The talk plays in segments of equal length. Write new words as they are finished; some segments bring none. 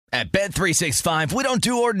At Bet365, we don't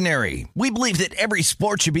do ordinary. We believe that every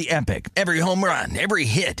sport should be epic. Every home run, every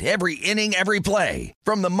hit, every inning, every play.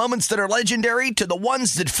 From the moments that are legendary to the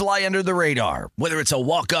ones that fly under the radar. Whether it's a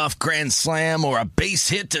walk-off grand slam or a base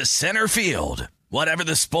hit to center field. Whatever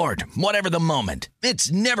the sport, whatever the moment.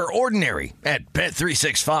 It's never ordinary at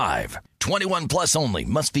Bet365. 21 plus only.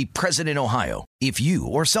 Must be present in Ohio. If you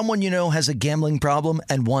or someone you know has a gambling problem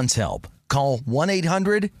and wants help, call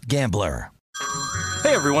 1-800-GAMBLER.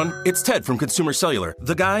 Hey everyone, it's Ted from Consumer Cellular,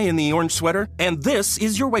 the guy in the orange sweater, and this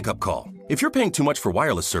is your wake-up call. If you're paying too much for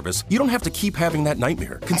wireless service, you don't have to keep having that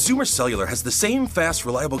nightmare. Consumer Cellular has the same fast,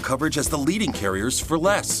 reliable coverage as the leading carriers for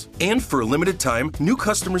less. And for a limited time, new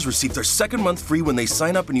customers receive their second month free when they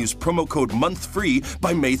sign up and use promo code MONTHFREE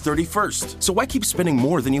by May 31st. So why keep spending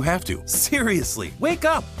more than you have to? Seriously, wake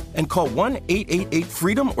up and call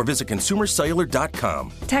 1-888-FREEDOM or visit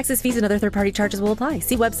consumercellular.com. Taxes, fees, and other third-party charges will apply.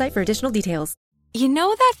 See website for additional details. You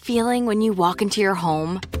know that feeling when you walk into your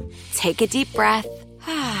home, take a deep breath,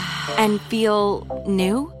 and feel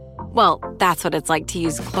new? Well, that's what it's like to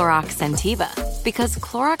use Clorox Scentiva. Because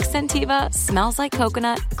Clorox Scentiva smells like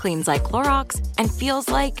coconut, cleans like Clorox, and feels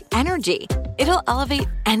like energy. It'll elevate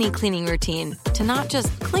any cleaning routine to not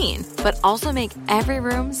just clean, but also make every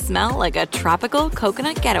room smell like a tropical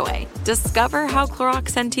coconut getaway. Discover how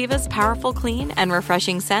Clorox Scentiva's powerful clean and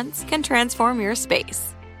refreshing scents can transform your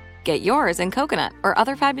space. Get yours in coconut or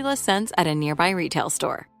other fabulous scents at a nearby retail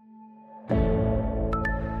store.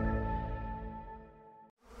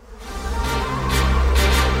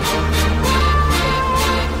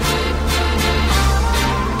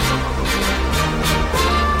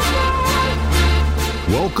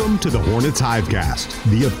 Welcome to the Hornets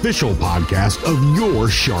Hivecast, the official podcast of your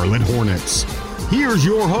Charlotte Hornets. Here's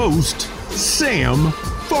your host, Sam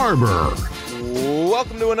Farber.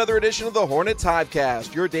 Welcome to another edition of the Hornets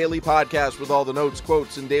Hivecast, your daily podcast with all the notes,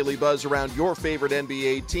 quotes, and daily buzz around your favorite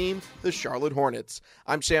NBA team, the Charlotte Hornets.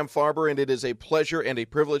 I'm Sam Farber, and it is a pleasure and a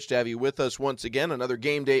privilege to have you with us once again. Another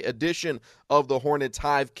game day edition of the Hornets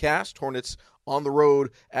Hivecast. Hornets on the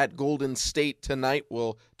road at Golden State tonight.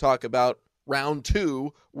 We'll talk about round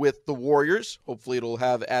two with the Warriors. Hopefully it'll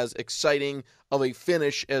have as exciting of a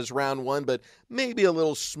finish as round one, but maybe a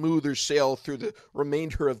little smoother sail through the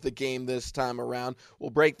remainder of the game this time around. We'll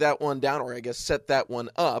break that one down, or I guess set that one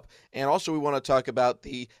up. And also we want to talk about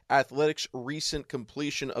the Athletics' recent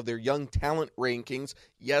completion of their young talent rankings.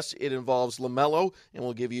 Yes, it involves LaMelo, and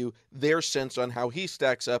we'll give you their sense on how he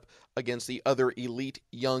stacks up against the other elite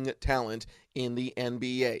young talent in the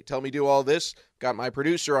NBA. Tell me do all this. Got my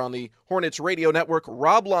producer on the Hornets Radio Network,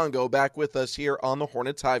 Rob Longo, back with us here on the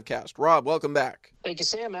Hornets Hivecast. Rob, welcome back. Thank you,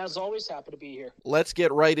 Sam. As always, happy to be here. Let's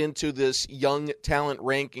get right into this young talent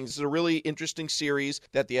rankings. It's a really interesting series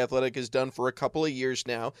that The Athletic has done for a couple of years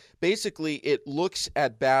now. Basically, it looks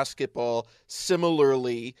at basketball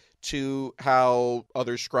similarly to how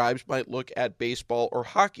other scribes might look at baseball or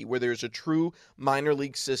hockey, where there's a true minor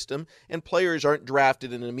league system, and players aren't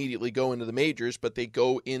drafted and immediately go into the majors, but they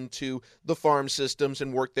go into the farm systems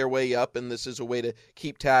and work their way up, and this is a way to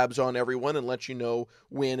keep tabs on everyone and let you know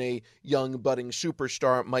when a young budding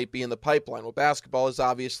superstar might be in the pipeline. Well, basketball is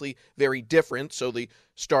obviously very different, so the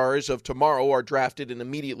stars of tomorrow are drafted and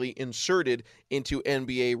immediately inserted into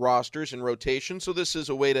NBA rosters and rotations, so this is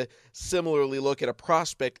a way to similarly look at a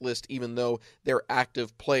prospect list even though they're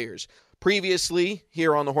active players. Previously,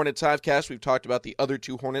 here on the Hornets Hivecast, we've talked about the other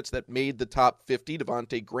two Hornets that made the top 50.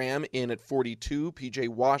 Devontae Graham in at 42, P.J.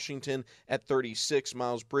 Washington at 36.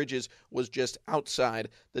 Miles Bridges was just outside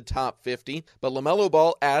the top 50. But LaMelo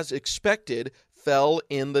Ball, as expected, fell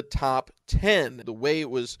in the top 10. The way it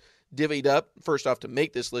was divvied up, first off, to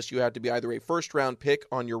make this list, you had to be either a first-round pick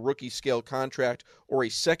on your rookie scale contract or a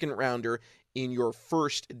second-rounder in your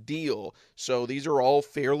first deal. So these are all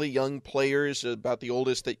fairly young players. About the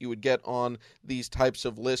oldest that you would get on these types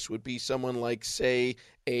of lists would be someone like, say,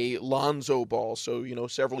 a Lonzo Ball. So,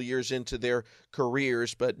 several years into their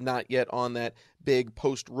careers, but not yet on that big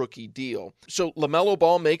post-rookie deal. So LaMelo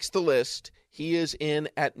Ball makes the list. He is in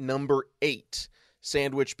at number 8.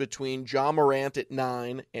 Sandwiched between Ja Morant at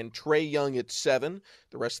 9 and Trae Young at 7.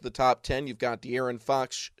 The rest of the top 10, you've got De'Aaron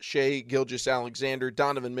Fox, Shai Gilgeous-Alexander,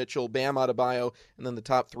 Donovan Mitchell, Bam Adebayo, and then the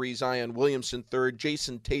top 3, Zion Williamson 3rd,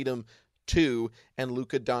 Jason Tatum 2, and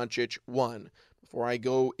Luka Doncic 1. Before I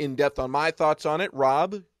go in depth on my thoughts on it,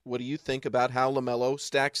 Rob, what do you think about how LaMelo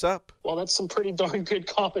stacks up? Well, that's some pretty darn good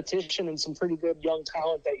competition and some pretty good young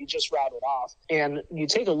talent that you just routed off. And you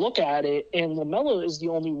take a look at it, and LaMelo is the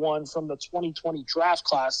only one from the 2020 draft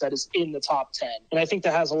class that is in the top 10. And I think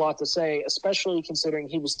that has a lot to say, especially considering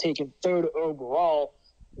he was taken 3rd overall.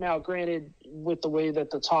 Now, granted, with the way that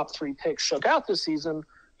the top 3 picks shook out this season,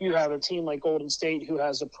 you have a team like Golden State who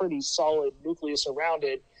has a pretty solid nucleus around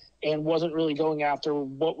it and wasn't really going after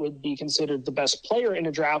what would be considered the best player in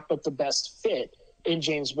a draft, but the best fit in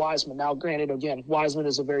James Wiseman. Now, granted, again, Wiseman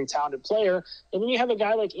is a very talented player. And then you have a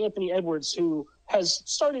guy like Anthony Edwards who has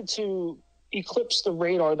started to eclipse the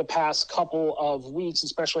radar the past couple of weeks,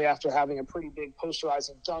 especially after having a pretty big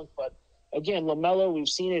posterizing dunk. But again, LaMelo, we've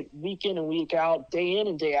seen it week in and week out, day in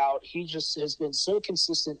and day out. He just has been so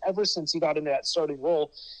consistent ever since he got into that starting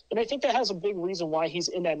role. And I think that has a big reason why he's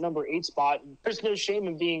in that number 8 spot. And there's no shame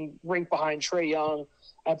in being ranked behind Trae Young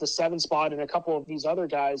at the 7 spot and a couple of these other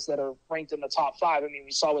guys that are ranked in the top 5. I mean,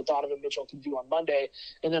 we saw what Donovan Mitchell could do on Monday.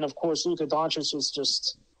 And then, of course, Luka Doncic was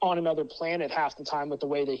just on another planet half the time with the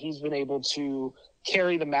way that he's been able to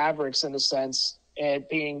carry the Mavericks in a sense, at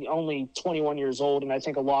being only 21 years old. And I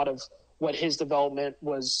think a lot of what his development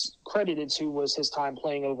was credited to was his time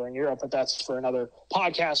playing over in Europe, but that's for another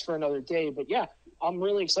podcast for another day. But yeah, I'm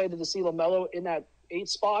really excited to see LaMelo in that 8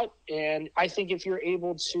 spot. And I think if you're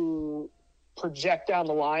able to project down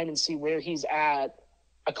the line and see where he's at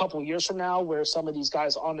a couple years from now, where some of these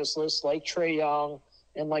guys on this list, like Trae Young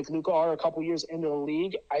and like Luka, are a couple years into the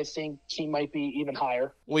league, I think he might be even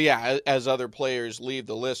higher. Well, yeah, as other players leave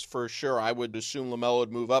the list, for sure, I would assume LaMelo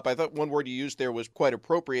would move up. I thought one word you used there was quite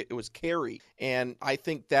appropriate. It was carry. And I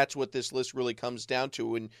think that's what this list really comes down to.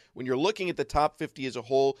 When you're looking at the top 50 as a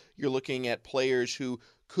whole, you're looking at players who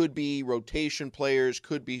could be rotation players,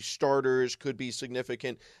 could be starters, could be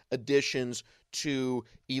significant additions to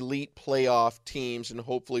elite playoff teams and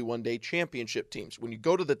hopefully one day championship teams. When you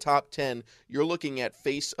go to the top 10, you're looking at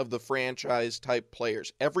face of the franchise type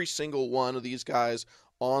players. Every single one of these guys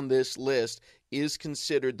on this list is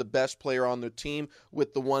considered the best player on their team,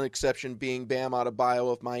 with the one exception being Bam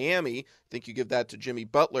Adebayo of Miami. I think you give that to Jimmy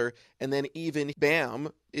Butler. And then even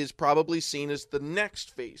Bam is probably seen as the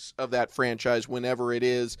next face of that franchise whenever it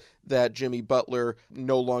is that Jimmy Butler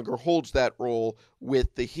no longer holds that role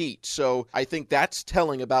with the Heat. So I think that's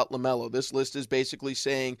telling about LaMelo. This list is basically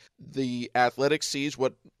saying the Athletic sees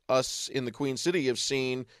what us in the Queen City have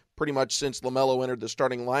seen pretty much since LaMelo entered the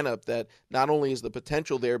starting lineup, that not only is the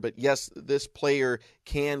potential there, but yes, this player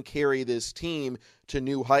can carry this team to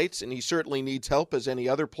new heights, and he certainly needs help as any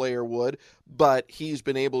other player would, but he's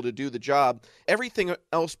been able to do the job. Everything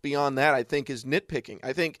else beyond that, I think, is nitpicking.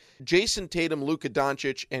 I think Jason Tatum, Luka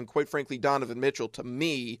Doncic, and quite frankly, Donovan Mitchell, to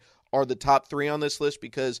me, are the top 3 on this list,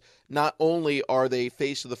 because not only are they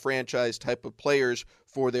face of the franchise type of players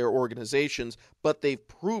for their organizations, but they've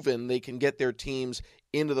proven they can get their teams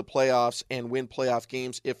into the playoffs and win playoff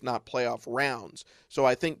games, if not playoff rounds. So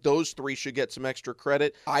I think those 3 should get some extra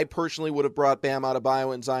credit. I personally would have brought Bam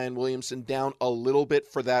Adebayo and Zion Williamson down a little bit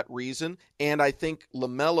for that reason. And I think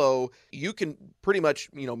LaMelo, you can pretty much,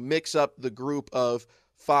 mix up the group of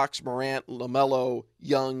Fox, Morant, LaMelo,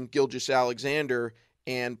 Young, Gilgeous-Alexander,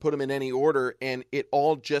 and put them in any order, and it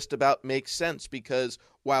all just about makes sense, because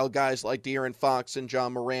while guys like De'Aaron Fox and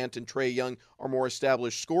John Morant and Trae Young are more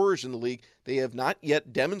established scorers in the league, they have not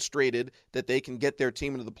yet demonstrated that they can get their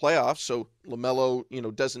team into the playoffs. So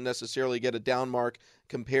LaMelo, doesn't necessarily get a down mark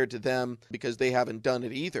compared to them because they haven't done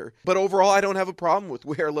it either. But overall, I don't have a problem with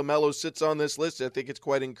where LaMelo sits on this list. I think it's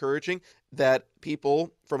quite encouraging that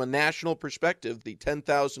people, from a national perspective, the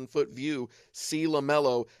 10,000-foot view, see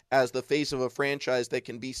LaMelo as the face of a franchise that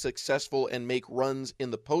can be successful and make runs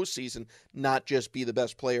in the postseason, not just be the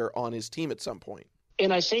best player on his team at some point.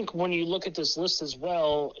 And I think when you look at this list as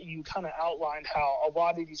well, you kind of outlined how a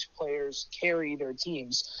lot of these players carry their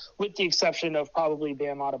teams, with the exception of probably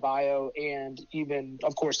Bam Adebayo and even,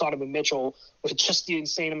 of course, Donovan Mitchell, with just the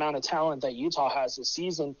insane amount of talent that Utah has this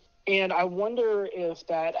season. And I wonder if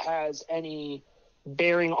that has any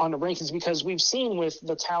bearing on the rankings, because we've seen with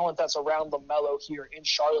the talent that's around LaMelo here in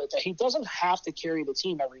Charlotte that he doesn't have to carry the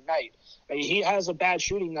team every night. I mean, he has a bad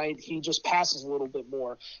shooting night, he just passes a little bit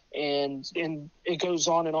more, and it goes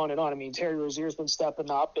on and on and on. I mean, Terry Rozier's been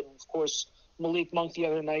stepping up, and of course Malik Monk the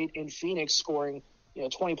other night in Phoenix scoring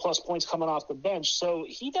 20 plus points coming off the bench. So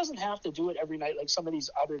he doesn't have to do it every night like some of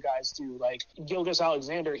these other guys do. Like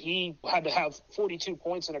Gilgeous-Alexander, he had to have 42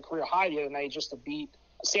 points in a career high the other night just to beat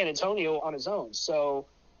San Antonio on his own. So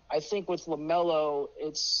I think with LaMelo,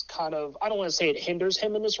 it's kind of, I don't want to say it hinders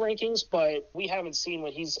him in his rankings, but we haven't seen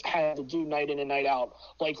what he's had to do night in and night out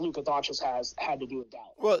like Luka Doncic has had to do with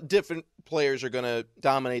Dallas. Well, different players are going to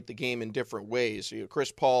dominate the game in different ways.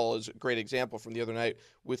 Chris Paul is a great example from the other night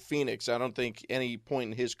with Phoenix. I don't think any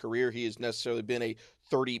point in his career he has necessarily been a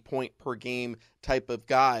 30-point per game type of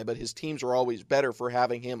guy, but his teams are always better for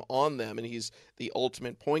having him on them, and he's the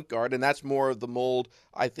ultimate point guard, and that's more of the mold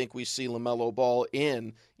I think we see LaMelo Ball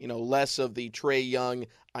in, less of the Trae Young,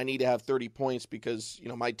 I need to have 30 points because,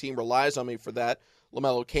 my team relies on me for that.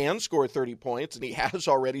 LaMelo can score 30 points, and he has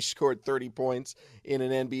already scored 30 points in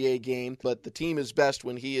an NBA game, but the team is best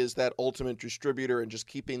when he is that ultimate distributor and just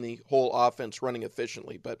keeping the whole offense running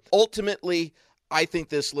efficiently. But ultimately, I think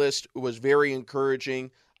this list was very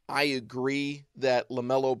encouraging. I agree that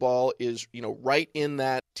LaMelo Ball is, right in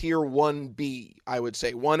that tier 1B, I would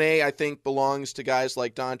say. 1A, I think, belongs to guys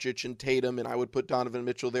like Doncic and Tatum, and I would put Donovan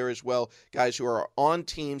Mitchell there as well, guys who are on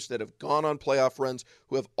teams that have gone on playoff runs,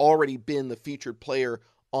 who have already been the featured player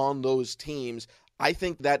on those teams. I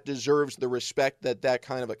think that deserves the respect that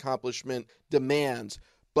kind of accomplishment demands.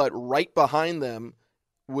 But right behind them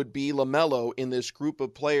would be LaMelo in this group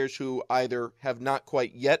of players who either have not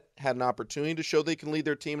quite yet had an opportunity to show they can lead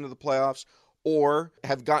their team into the playoffs or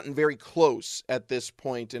have gotten very close at this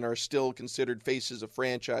point and are still considered faces of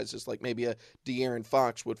franchises, like maybe a De'Aaron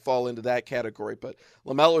Fox would fall into that category. But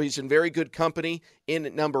LaMelo, he's in very good company in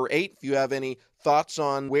at number 8. If you have any thoughts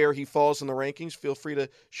on where he falls in the rankings, feel free to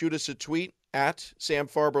shoot us a tweet at Sam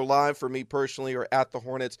Farber Live for me personally, or at the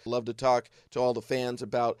Hornets. Love to talk to all the fans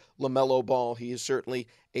about LaMelo Ball. He is certainly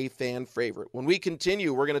a fan favorite. When we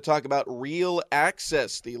continue, we're going to talk about Real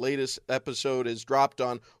Access. The latest episode is dropped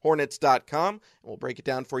on Hornets.com, and we'll break it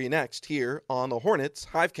down for you next here on the Hornets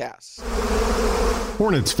Hivecast.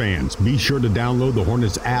 Hornets fans, be sure to download the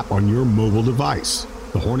Hornets app on your mobile device.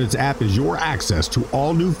 The Hornets app is your access to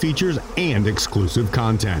all new features and exclusive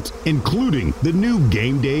content, including the new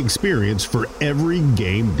game day experience for every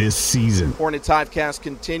game this season. Hornets Hivecast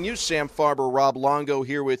continues. Sam Farber, Rob Longo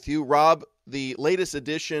here with you. Rob, the latest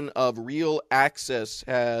edition of Real Access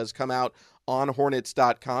has come out on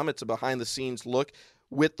Hornets.com. It's a behind-the-scenes look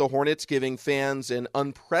with the Hornets, giving fans an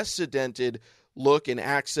unprecedented look and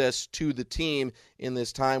access to the team in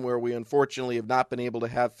this time where we unfortunately have not been able to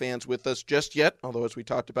have fans with us just yet, although as we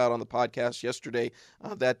talked about on the podcast yesterday,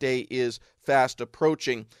 that day is fast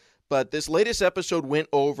approaching. But this latest episode went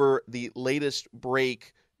over the latest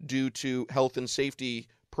break due to health and safety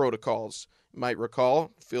protocols. You might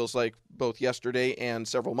recall, feels like both yesterday and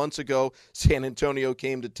several months ago, San Antonio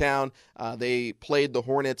came to town. They played the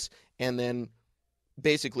Hornets, and then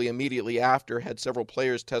basically immediately after had several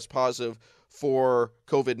players test positive for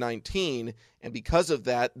COVID-19, and because of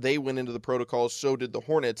that, they went into the protocols, so did the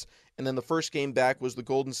Hornets, and then the first game back was the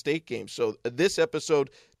Golden State game. So this episode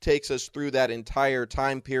takes us through that entire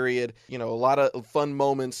time period. A lot of fun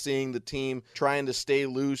moments seeing the team trying to stay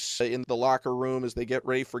loose in the locker room as they get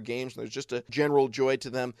ready for games. There's just a general joy to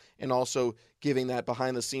them, and also giving that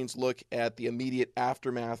behind-the-scenes look at the immediate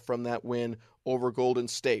aftermath from that win over Golden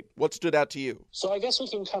State. What stood out to you? So I guess we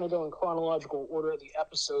can kind of go in chronological order of the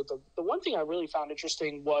episode. The one thing I really found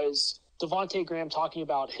interesting was Devontae Graham talking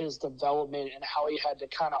about his development and how he had to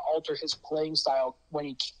kind of alter his playing style when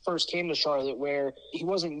he first came to Charlotte, where he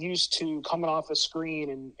wasn't used to coming off a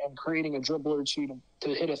screen and creating a dribble or two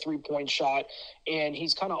to hit a three-point shot. And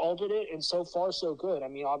he's kind of altered it, and so far so good. I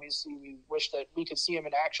mean, obviously we wish that we could see him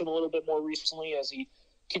in action a little bit more recently as he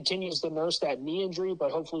continues to nurse that knee injury, but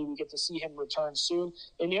hopefully we get to see him return soon.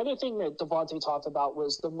 And the other thing that Devontae talked about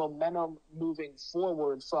was the momentum moving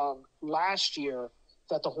forward from last year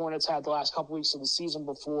that the Hornets had the last couple weeks of the season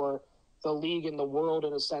before the league and the world,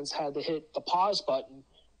 in a sense, had to hit the pause button,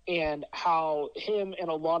 and how him and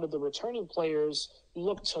a lot of the returning players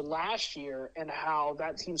looked to last year and how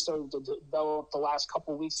that team started to develop the last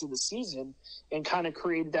couple weeks of the season and kind of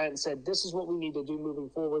created that and said, this is what we need to do moving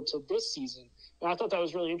forward to this season. And I thought that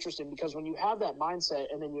was really interesting because when you have that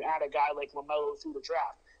mindset and then you add a guy like LaMelo through the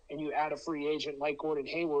draft and you add a free agent like Gordon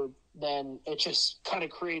Hayward, then it just kind of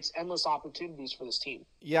creates endless opportunities for this team.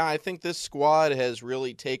 Yeah, I think this squad has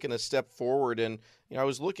really taken a step forward. And I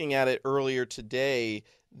was looking at it earlier today,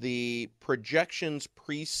 the projections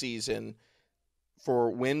preseason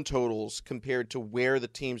for win totals compared to where the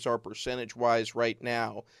teams are percentage-wise right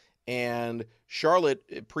now. And Charlotte,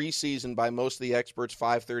 preseason by most of the experts,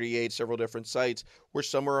 538, several different sites, we're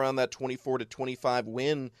somewhere around that 24 to 25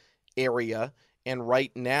 win area. And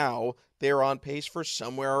right now, they're on pace for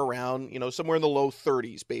somewhere around, somewhere in the low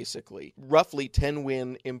 30s, basically. Roughly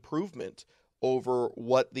 10-win improvement over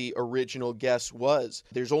what the original guess was.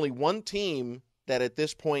 There's only one team that at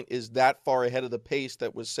this point is that far ahead of the pace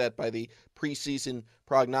that was set by the preseason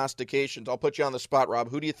prognostications. I'll put you on the spot, Rob.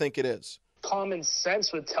 Who do you think it is? Common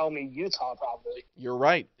sense would tell me Utah, probably. You're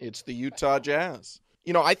right. It's the Utah Jazz.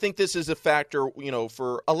 I think this is a factor,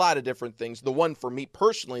 for a lot of different things. The one for me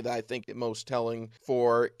personally that I think most telling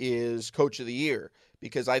for is Coach of the Year,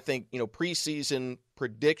 because I think, preseason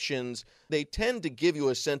predictions, they tend to give you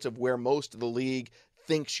a sense of where most of the league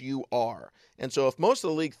thinks you are. And so if most of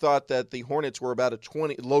the league thought that the Hornets were about a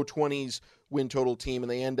low 20s win total team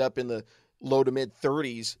and they end up in the low to mid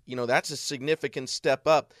 30s, that's a significant step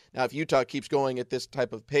up. Now, if Utah keeps going at this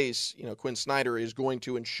type of pace, Quinn Snyder is going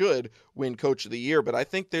to and should win Coach of the Year. But I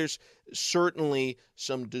think there's certainly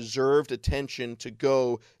some deserved attention to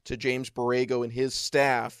go to James Borrego and his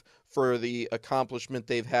staff for the accomplishment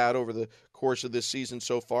they've had over the course of this season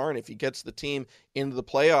so far. And if he gets the team into the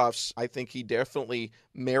playoffs, I think he definitely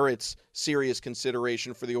merits serious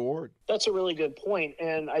consideration for the award. That's a really good point.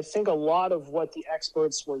 And I think a lot of what the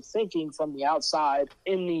experts were thinking from the outside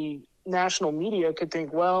in the national media could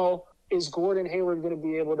think, well, is Gordon Hayward going to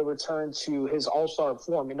be able to return to his all-star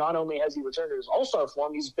form? And not only has he returned to his all-star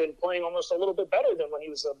form, he's been playing almost a little bit better than when he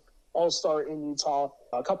was an all-star in Utah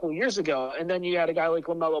a couple of years ago. And then you had a guy like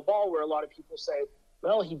LaMelo Ball, where a lot of people say,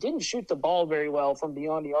 well, he didn't shoot the ball very well from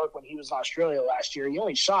beyond the arc when he was in Australia last year. He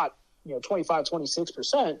only shot 25,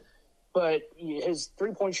 26%, but his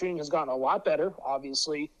three-point shooting has gotten a lot better,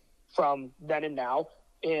 obviously, from then and now.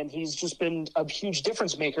 And he's just been a huge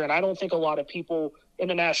difference maker. And I don't think a lot of people in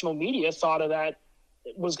the national media thought of that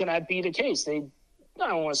was going to be the case. I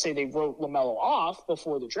don't want to say they wrote LaMelo off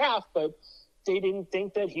before the draft, but they didn't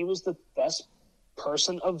think that he was the best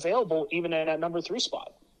person available, even at that number 3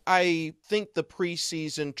 spot. I think the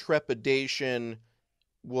preseason trepidation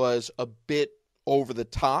was a bit over the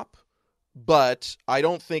top, but I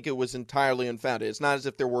don't think it was entirely unfounded. It's not as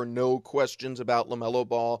if there were no questions about LaMelo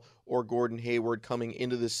Ball or Gordon Hayward coming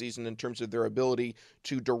into the season in terms of their ability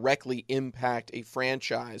to directly impact a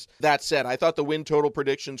franchise. That said, I thought the win total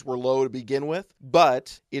predictions were low to begin with,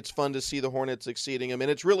 but it's fun to see the Hornets exceeding them, and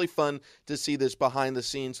it's really fun to see this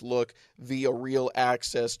behind-the-scenes look via Real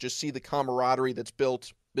Access, just see the camaraderie that's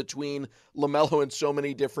built between LaMelo and so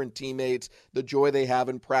many different teammates, the joy they have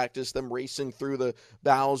in practice, them racing through the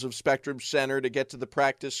bowels of Spectrum Center to get to the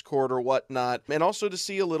practice court or whatnot, and also to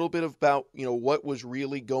see a little bit about, what was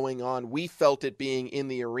really going on. We felt it being in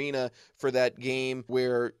the arena for that game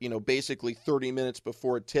where, basically 30 minutes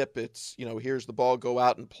before tip, it's, here's the ball, go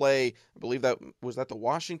out and play. I believe that was the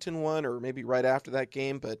Washington one or maybe right after that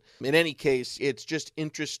game. But in any case, it's just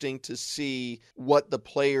interesting to see what the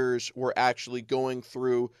players were actually going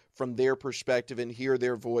through from their perspective and hear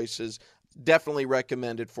their voices. Definitely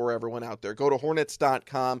recommended for everyone out there. Go to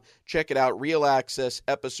Hornets.com, check it out. Real Access,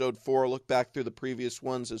 Episode 4. Look back through the previous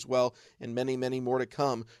ones as well, and many, many more to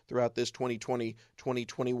come throughout this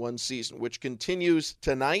 2020-2021 season, which continues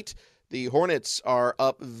tonight. The Hornets are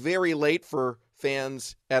up very late for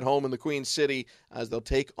fans at home in the Queen City as they'll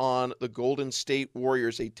take on the Golden State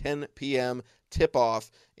Warriors, a 10 p.m.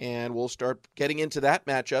 tip-off, and we'll start getting into that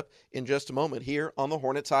matchup in just a moment here on the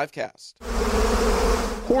Hornets Hivecast.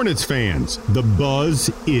 Hornets fans, the buzz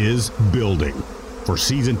is building. For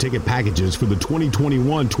season ticket packages for the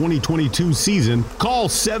 2021-2022 season, call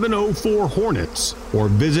 704-HORNETS or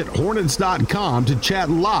visit Hornets.com to chat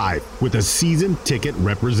live with a season ticket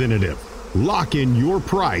representative. Lock in your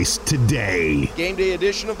price today. Game day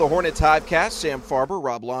edition of the Hornets Hivecast. Sam Farber,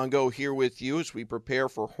 Rob Longo here with you as we prepare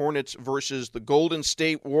for Hornets versus the Golden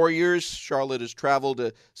State Warriors. Charlotte has traveled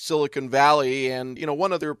to Silicon Valley, and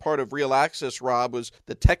one other part of Real Access, Rob, was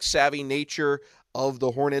the tech-savvy nature of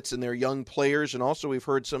the Hornets and their young players. And also we've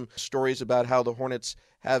heard some stories about how the Hornets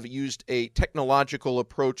have used a technological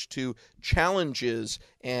approach to challenges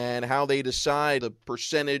and how they decide the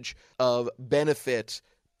percentage of benefit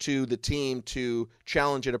to the team to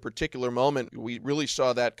challenge at a particular moment. We really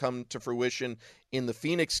saw that come to fruition in the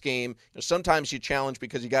Phoenix game. Sometimes you challenge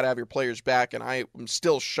because you got to have your players back, and I am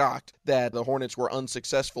still shocked that the Hornets were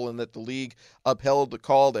unsuccessful and that the league upheld the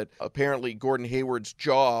call that apparently Gordon Hayward's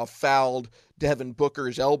jaw fouled Devin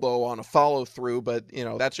Booker's elbow on a follow-through, but,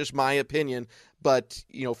 that's just my opinion. But,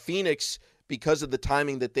 Phoenix, because of the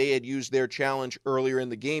timing that they had used their challenge earlier in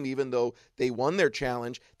the game, even though they won their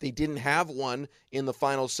challenge, they didn't have one in the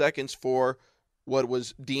final seconds for what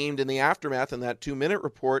was deemed in the aftermath in that 2-minute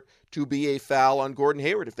report to be a foul on Gordon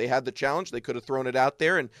Hayward. If they had the challenge, they could have thrown it out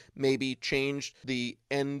there and maybe changed the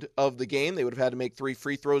end of the game. They would have had to make 3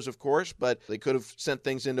 free throws, of course, but they could have sent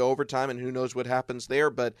things into overtime, and who knows what happens there.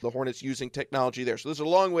 But the Hornets using technology there. So there's a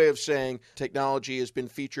long way of saying technology has been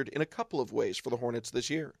featured in a couple of ways for the Hornets this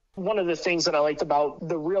year. One of the things that I liked about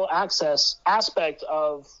the Real Access aspect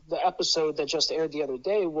of the episode that just aired the other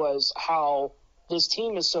day was how this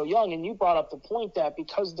team is so young. And you brought up the point that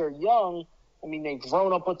because they're young, they've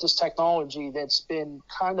grown up with this technology that's been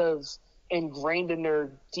kind of ingrained in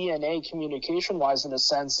their DNA communication-wise, in a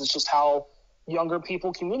sense. It's just how, younger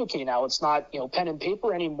people communicate now. It's not, pen and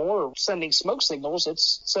paper anymore, or sending smoke signals.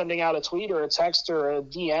 It's sending out a tweet or a text or a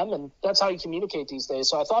DM, and that's how you communicate these days.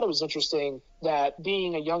 So I thought it was interesting that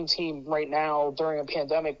being a young team right now during a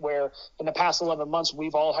pandemic where in the past 11 months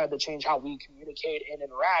we've all had to change how we communicate and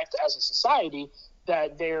interact as a society,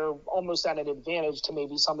 that they're almost at an advantage to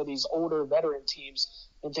maybe some of these older veteran teams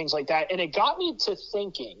and things like that. And it got me to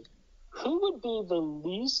thinking, who would be the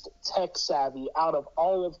least tech savvy out of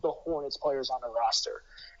all of the Hornets players on the roster?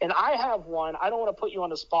 And I have one. I don't want to put you on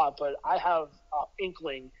the spot, but I have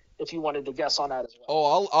inkling if you wanted to guess on that as well.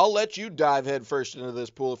 Oh, I'll let you dive head first into this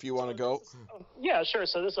pool if you want to go. Yeah, sure.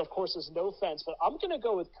 So this, of course, is no offense, but I'm going to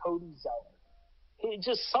go with Cody Zeller.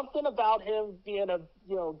 Just something about him being a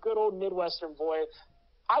good old Midwestern boy.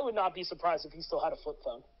 I would not be surprised if he still had a flip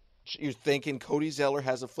phone. You're thinking Cody Zeller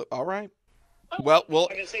has a flip? All right. Well, I'm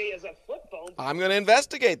going to say he has a flip phone. I'm going to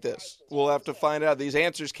investigate this. We'll have to find out. These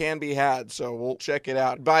answers can be had, so we'll check it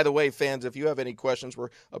out. By the way, fans, if you have any questions,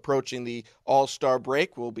 we're approaching the All-Star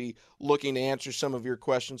break. We'll be looking to answer some of your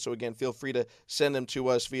questions. So, again, feel free to send them to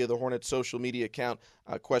us via the Hornets social media account,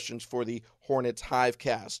 questions for the Hornets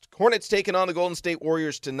Hivecast. Hornets taking on the Golden State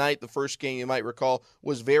Warriors tonight. The first game, you might recall,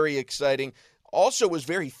 was very exciting. Also was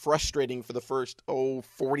very frustrating for the first,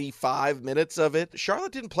 45 minutes of it.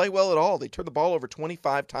 Charlotte didn't play well at all. They turned the ball over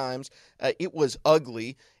 25 times. It was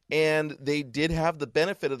ugly, and they did have the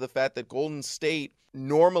benefit of the fact that Golden State,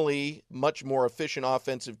 normally much more efficient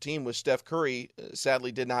offensive team with Steph Curry,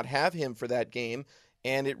 sadly did not have him for that game,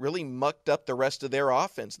 and it really mucked up the rest of their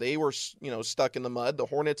offense. They were, stuck in the mud. The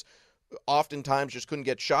Hornets oftentimes just couldn't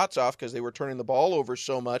get shots off because they were turning the ball over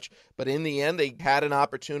so much. But in the end, they had an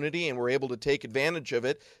opportunity and were able to take advantage of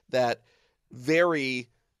it. That very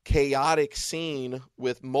chaotic scene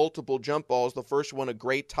with multiple jump balls. The first one, a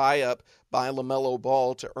great tie-up by LaMelo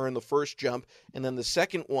Ball to earn the first jump. And then the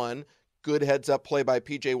second one, good heads-up play by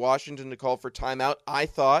P.J. Washington to call for timeout. I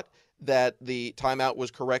thought that the timeout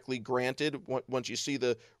was correctly granted once you see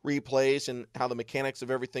the replays and how the mechanics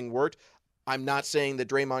of everything worked. I'm not saying that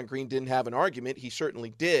Draymond Green didn't have an argument. He certainly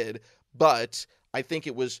did, but I think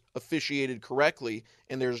it was officiated correctly,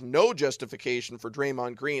 and there's no justification for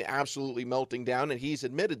Draymond Green absolutely melting down, and he's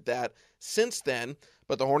admitted that since then.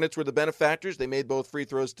 But the Hornets were the benefactors. They made both free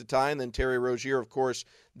throws to tie, and then Terry Rozier, of course,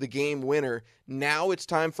 the game winner. Now it's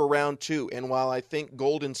time for round two, and while I think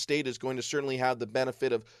Golden State is going to certainly have the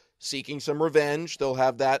benefit of seeking some revenge, they'll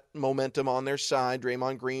have that momentum on their side.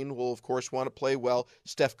 Draymond Green will, of course, want to play well.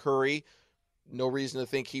 Steph Curry, no reason to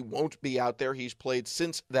think he won't be out there. He's played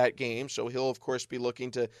since that game, so he'll, of course, be looking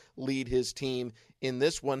to lead his team in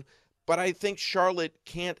this one. But I think Charlotte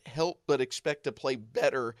can't help but expect to play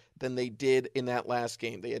better than they did in that last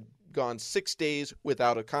game. They had gone 6 days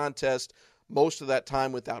without a contest, most of that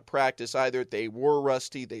time without practice either. They were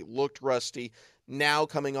rusty. They looked rusty. Now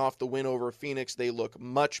coming off the win over Phoenix, they look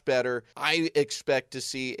much better. I expect to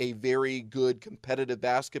see a very good competitive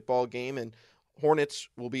basketball game, and Hornets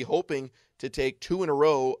will be hoping to take 2 in a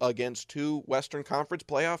row against 2 Western Conference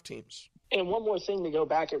playoff teams. And one more thing to go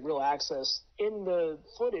back at Real Access. In the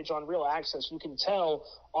footage on Real Access, you can tell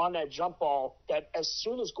on that jump ball that as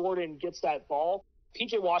soon as Gordon gets that ball,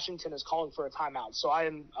 P.J. Washington is calling for a timeout. So I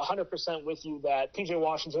am 100% with you that P.J.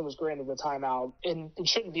 Washington was granted the timeout, and it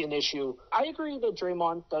shouldn't be an issue. I agree that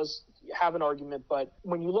Draymond does have an argument, but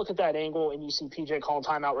when you look at that angle and you see P.J. calling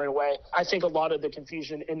timeout right away, I think a lot of the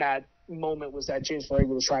confusion in that moment was that James Borrego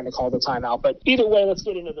was trying to call the timeout. But either way, let's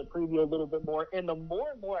get into the preview a little bit more. And the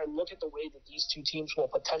more and more I look at the way that these two teams will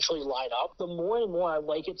potentially line up, the more and more I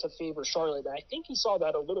like it to favor Charlotte. And I think you saw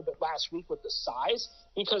that a little bit last week with the size,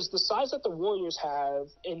 because the size that the Warriors have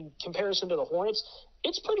in comparison to the Hornets,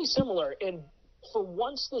 it's pretty similar. And for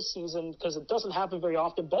once this season, because it doesn't happen very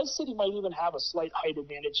often, Bez City might even have a slight height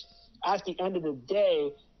advantage at the end of the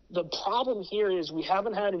day. The problem here is we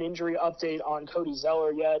haven't had an injury update on Cody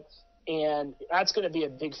Zeller yet. And that's going to be a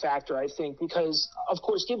big factor, I think, because, of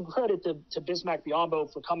course, give credit to Bismack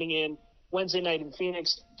Biyombo for coming in Wednesday night in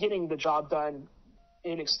Phoenix, getting the job done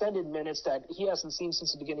in extended minutes that he hasn't seen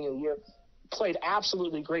since the beginning of the year. Played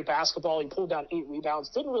absolutely great basketball. He pulled down 8 rebounds.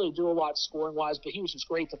 Didn't really do a lot scoring-wise, but he was just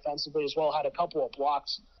great defensively as well, had a couple of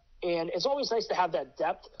blocks. And it's always nice to have that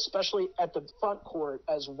depth, especially at the front court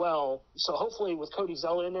as well. So hopefully with Cody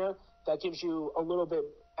Zeller in there, that gives you a little bit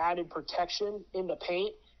added protection in the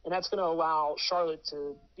paint. And that's going to allow Charlotte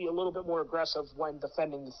to be a little bit more aggressive when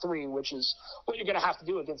defending the three, which is what you're going to have to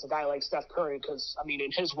do against a guy like Steph Curry. Because, I mean,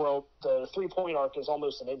 in his world, the three-point arc is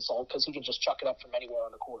almost an insult because he can just chuck it up from anywhere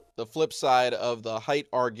on the court. The flip side of the height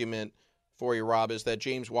argument for you, Rob, is that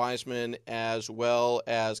James Wiseman as well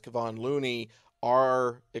as Kevon Looney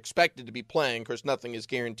are expected to be playing. Of course, nothing is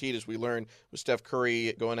guaranteed, as we learned with Steph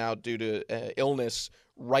Curry going out due to illness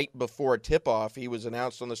right before tip-off. He was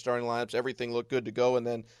announced on the starting lineups. Everything looked good to go, and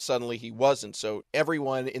then suddenly he wasn't. So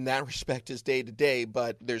everyone in that respect is day-to-day,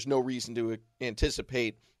 but there's no reason to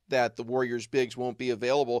anticipate that the Warriors bigs won't be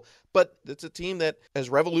available. But it's a team that has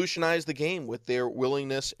revolutionized the game with their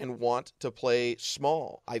willingness and want to play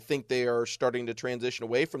small. I think they are starting to transition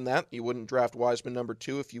away from that. You wouldn't draft Wiseman number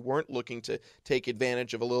 2 if you weren't looking to take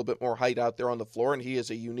advantage of a little bit more height out there on the floor, and he is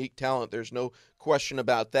a unique talent. There's no question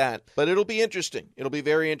about that. But it'll be interesting. It'll be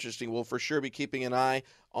very interesting. We'll for sure be keeping an eye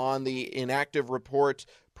on the inactive report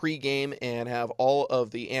pregame and have all of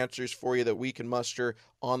the answers for you that we can muster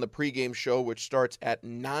on the pregame show, which starts at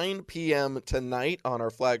 9 p.m. tonight on our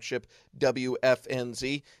flagship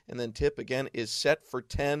WFNZ. And then tip, again, is set for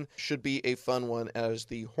 10. Should be a fun one as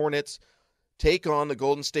the Hornets take on the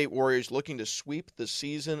Golden State Warriors, looking to sweep the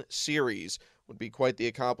season series. Would be quite the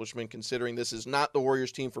accomplishment, considering this is not the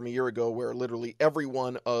Warriors team from a year ago where literally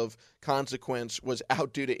everyone of consequence was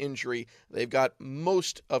out due to injury. They've got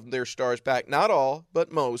most of their stars back, not all, but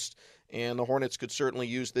most, and the Hornets could certainly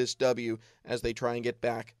use this W as they try and get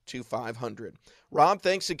back to 500. Rob,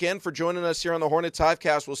 thanks again for joining us here on the Hornets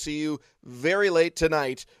Hivecast. We'll see you very late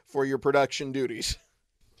tonight for your production duties.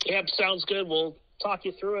 Yep, sounds good. We'll talk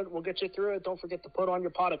you through it. We'll get you through it. Don't forget to put on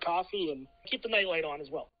your pot of coffee and keep the nightlight on as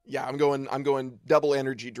well. Yeah, I'm going double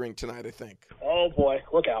energy drink tonight, I think. Oh boy,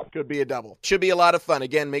 look out. Could be a double. Should be a lot of fun.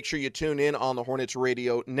 Again, make sure you tune in on the Hornets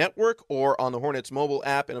Radio Network or on the Hornets mobile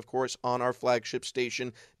app and, of course, on our flagship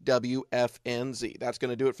station, WFNZ. That's going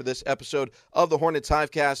to do it for this episode of the Hornets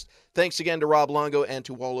Hivecast. Thanks again to Rob Longo and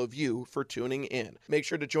to all of you for tuning in. Make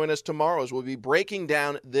sure to join us tomorrow as we'll be breaking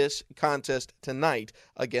down this contest tonight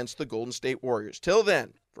against the Golden State Warriors. Till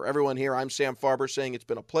then, for everyone here, I'm Sam Farber saying it's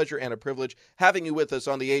been a pleasure and a privilege having you with us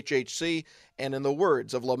on the HHC. And in the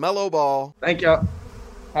words of LaMelo Ball, thank y'all.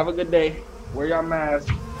 Have a good day. Wear your mask.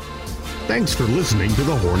 Thanks for listening to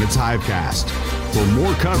the Hornets Hivecast. For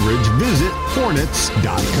more coverage, visit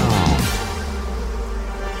Hornets.com.